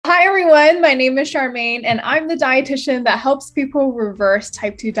Hi everyone, my name is Charmaine and I'm the dietitian that helps people reverse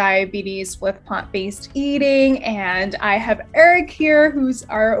type 2 diabetes with plant-based eating. And I have Eric here, who's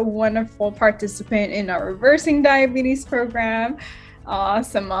our wonderful participant in our Reversing Diabetes program.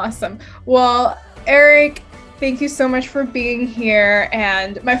 Awesome. Well, Eric, thank you so much for being here.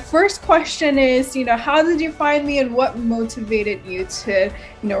 And my first question is, how did you find me and what motivated you to,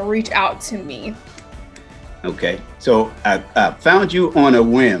 reach out to me? Okay, so I found you on a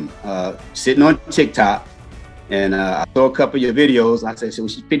whim, sitting on TikTok, and I saw a couple of your videos. I said, so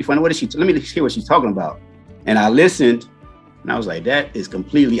she's pretty funny. What is she? Let me hear what she's talking about. And I listened, and I was like, that is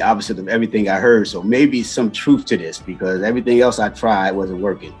completely opposite of everything I heard. So maybe some truth to this, because everything else I tried wasn't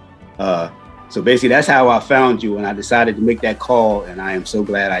working. So basically, that's how I found you, and I decided to make that call, and I am so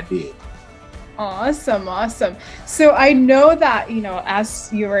glad I did. Awesome. So I know that, as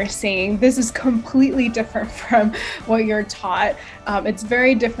you were saying, this is completely different from what you're taught. It's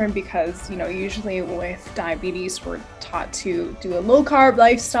very different because, usually with diabetes, we're taught to do a low carb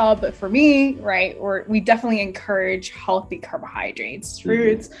lifestyle. But for me, right, we definitely encourage healthy carbohydrates,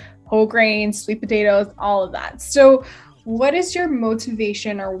 fruits, whole grains, sweet potatoes, all of that. So what is your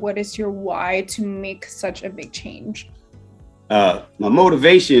motivation or what is your why to make such a big change? My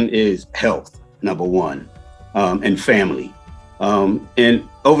motivation is health. Number one, and family. And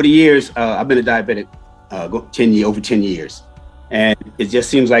over the years, I've been a diabetic over 10 years. And it just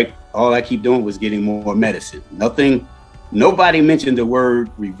seems like all I keep doing was getting more medicine. Nobody mentioned the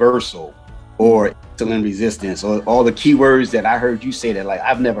word reversal or insulin resistance or all the keywords that I heard you say that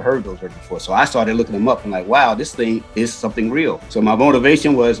I've never heard those words before. So I started looking them up and wow, this thing is something real. So my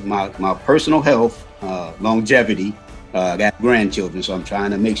motivation was my personal health, longevity. I got grandchildren, so I'm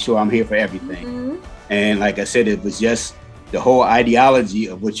trying to make sure I'm here for everything. And like I said, it was just the whole ideology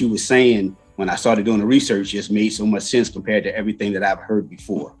of what you were saying when I started doing the research just made so much sense compared to everything that I've heard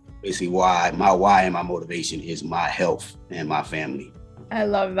before. Basically, why and my motivation is my health and my family. I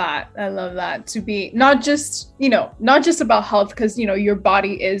love that to be not just about health, because your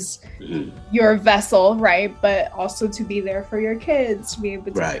body is your vessel, right? But also to be there for your kids, to be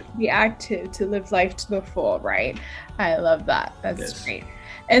able to be active, to live life to the full, right? I love that. That's great.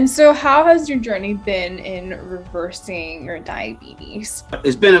 And so how has your journey been in reversing your diabetes?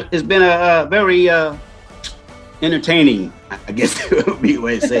 It's been a very entertaining, I guess would be a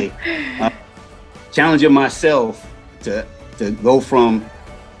way to say, challenging myself to go from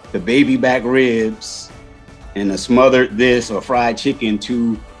the baby back ribs and a smothered this or fried chicken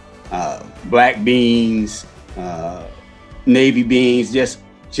to black beans, navy beans, just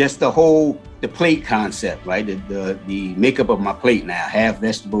the plate concept, right? The makeup of my plate now, half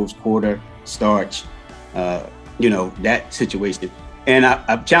vegetables, quarter starch, that situation. And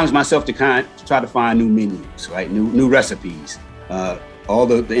I've challenged myself to try to find new menus, right? New recipes. All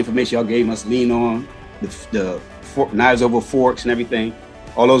the information y'all gave us lean on, the knives over forks and everything.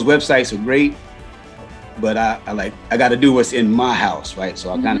 All those websites are great, but I got to do what's in my house, right?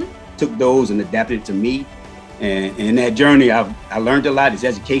 So I kind of took those and adapted it to me. And in that journey, I learned a lot. It's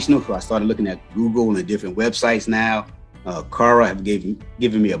educational, so I started looking at Google and different websites now. Cara have given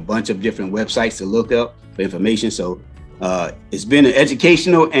me a bunch of different websites to look up for information. So it's been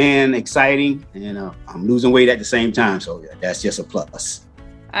educational and exciting, and I'm losing weight at the same time. So that's just a plus.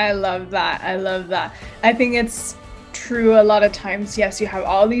 I love that. I think it's true a lot of times. Yes, you have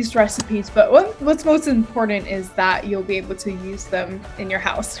all these recipes, but what's most important is that you'll be able to use them in your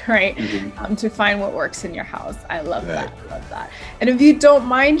house, right? To find what works in your house. I love that. And if you don't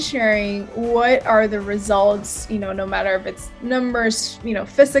mind sharing, what are the results, no matter if it's numbers,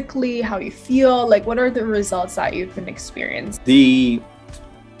 physically, how you feel, what are the results that you've been experiencing? The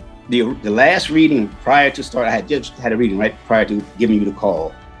last reading prior to start, I had just had a reading right prior to giving you the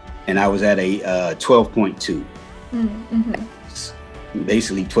call, and I was at a 12.2.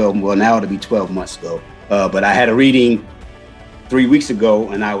 Basically 12, well now it'll be 12 months ago. But I had a reading 3 weeks ago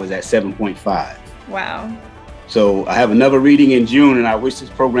and I was at 7.5. Wow. So I have another reading in June, and I wish this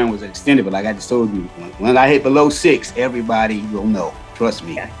program was extended, but like I just told you, when I hit below 6, everybody will know. Trust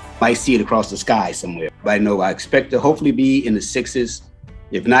me. Yeah. Might see it across the sky somewhere. But I know I expect to hopefully be in the 6s.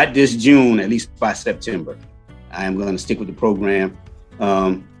 If not this June, at least by September. I am going to stick with the program.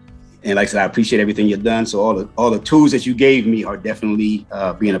 And like I said, I appreciate everything you've done. So all the tools that you gave me are definitely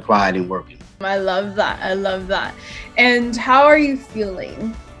being applied and working. I love that. And how are you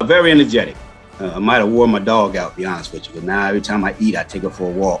feeling? Very energetic. I might have wore my dog out, to be honest with you. But now every time I eat, I take her for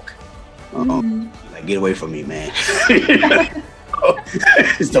a walk. Get away from me, man.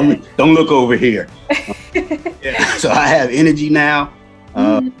 Don't look over here. So I have energy now.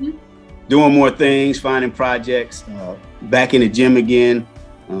 Doing more things, finding projects, back in the gym again.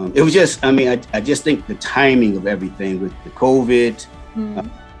 It was just, I mean, I just think the timing of everything with the COVID,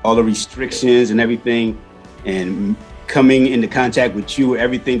 all the restrictions and everything, and coming into contact with you,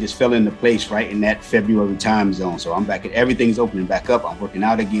 everything just fell into place right in that February time zone. So I'm back, everything's opening back up. I'm working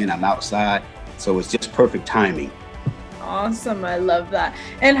out again. I'm outside. So it's just perfect timing. Awesome. I love that.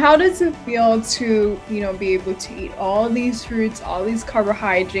 And how does it feel to, be able to eat all these fruits, all these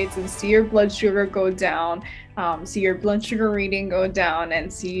carbohydrates, and see your blood sugar go down, see your blood sugar reading go down,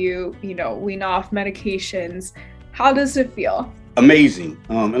 and see you, wean off medications? How does it feel? Amazing.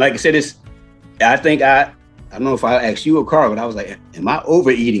 And like I said, I don't know if I asked you or Carl, but I was like, am I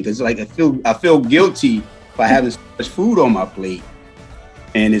overeating? Because like I feel guilty by having so much food on my plate.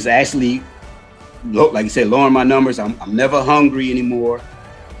 And it's actually, like I said, lowering my numbers. I'm never hungry anymore.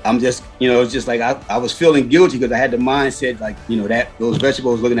 I'm just, it's just like I was feeling guilty because I had the mindset, like, that those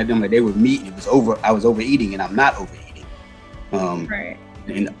vegetables, looking at them like they were meat, and I was overeating, and I'm not overeating. Right.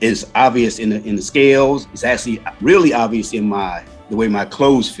 And it's obvious in the scales. It's actually really obvious in the way my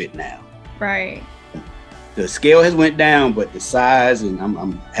clothes fit now. Right. The scale has went down, but the size, and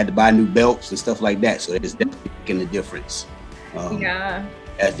I'm had to buy new belts and stuff like that. So it's definitely making a difference. Yeah.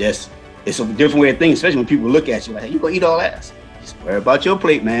 It's a different way of thinking, especially when people look at you like, hey, you gonna eat all that? Just worry about your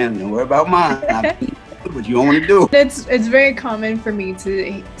plate, man. Don't worry about mine. What you don't want to do. It's very common for me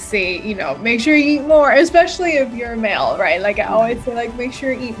to say, make sure you eat more, especially if you're a male, right? Like I always say, like, make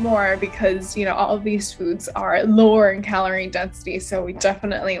sure you eat more because, all of these foods are lower in calorie density. So we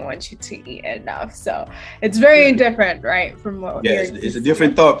definitely want you to eat enough. So it's very different, right? From what it's a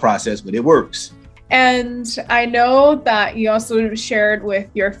different thought process, but it works. And I know that you also shared with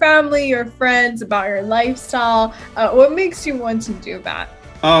your family, your friends about your lifestyle. What makes you want to do that?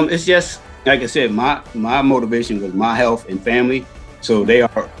 It's just, like I said, my motivation was my health and family. So they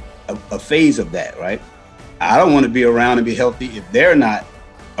are a phase of that, right? I don't want to be around and be healthy if they're not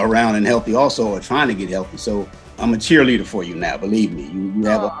around and healthy also, or trying to get healthy. So I'm a cheerleader for you now, believe me. You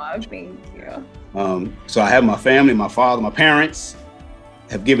have thank you. So I have my family, my father, my parents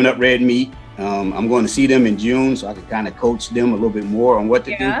have given up red meat. I'm going to see them in June so I can kind of coach them a little bit more on what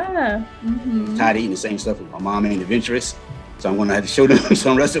to do. I'm tired of eating the same stuff with my mom ain't adventurous. So I'm going to have to show them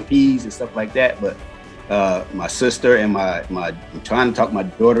some recipes and stuff like that. But my sister and I'm trying to talk my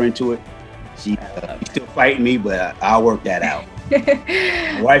daughter into it. She's still fighting me, but I'll work that out.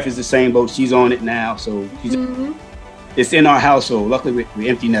 My wife is the same boat. She's on it now. So it's in our household. Luckily, we're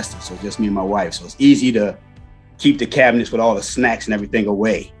empty nesters, so just me and my wife. So it's easy to keep the cabinets with all the snacks and everything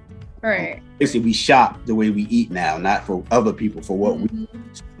away. Right. Basically, we shop the way we eat now, not for other people, for what we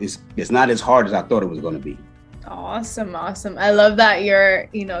eat. It's not as hard as I thought it was going to be. Awesome. I love that you're,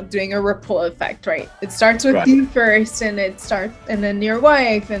 doing a ripple effect, right? It starts with you first, and and then your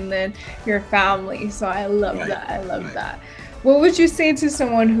wife, and then your family. So I love that. I love that. What would you say to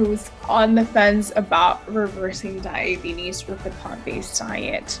someone who's on the fence about reversing diabetes with a plant-based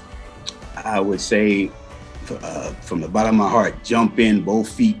diet? I would say, from the bottom of my heart, jump in,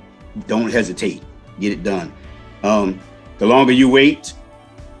 both feet. Don't hesitate. Get it done. The longer you wait,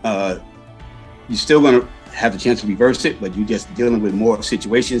 you're still going to have the chance to reverse it, but you're just dealing with more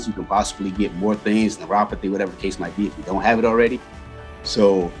situations. You can possibly get more things, neuropathy, whatever the case might be, if you don't have it already.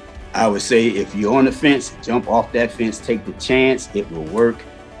 So I would say if you're on the fence, jump off that fence, take the chance. It will work.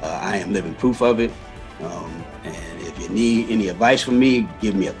 I am living proof of it. And if you need any advice from me,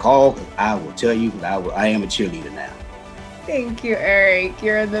 give me a call. I will tell you that I am a cheerleader now. Thank you, Eric.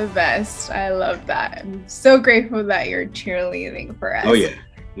 You're the best. I love that. I'm so grateful that you're cheerleading for us. Oh,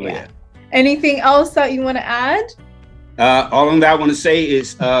 yeah. Anything else that you want to add? All that I want to say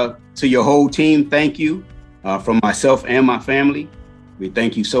is to your whole team, thank you. From myself and my family, we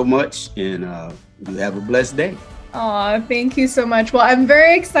thank you so much, and you have a blessed day. Oh, thank you so much. Well, I'm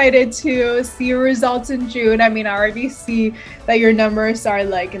very excited to see your results in June. I mean, I already see that your numbers are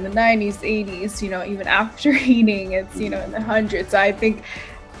like in the 90s, 80s, even after eating, it's, in the hundreds. I think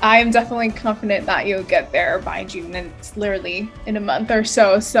I'm definitely confident that you'll get there by June, and it's literally in a month or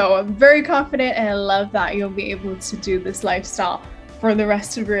so. So I'm very confident, and I love that you'll be able to do this lifestyle for the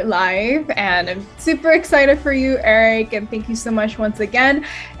rest of your life. And I'm super excited for you, Eric, and thank you so much once again.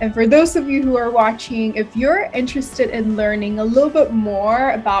 And for those of you who are watching, if you're interested in learning a little bit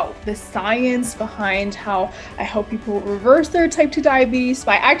more about the science behind how I help people reverse their type 2 diabetes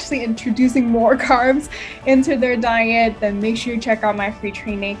by actually introducing more carbs into their diet, then make sure you check out my free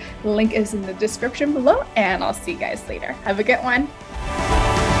training. The link is in the description below, and I'll see you guys later. Have a good one.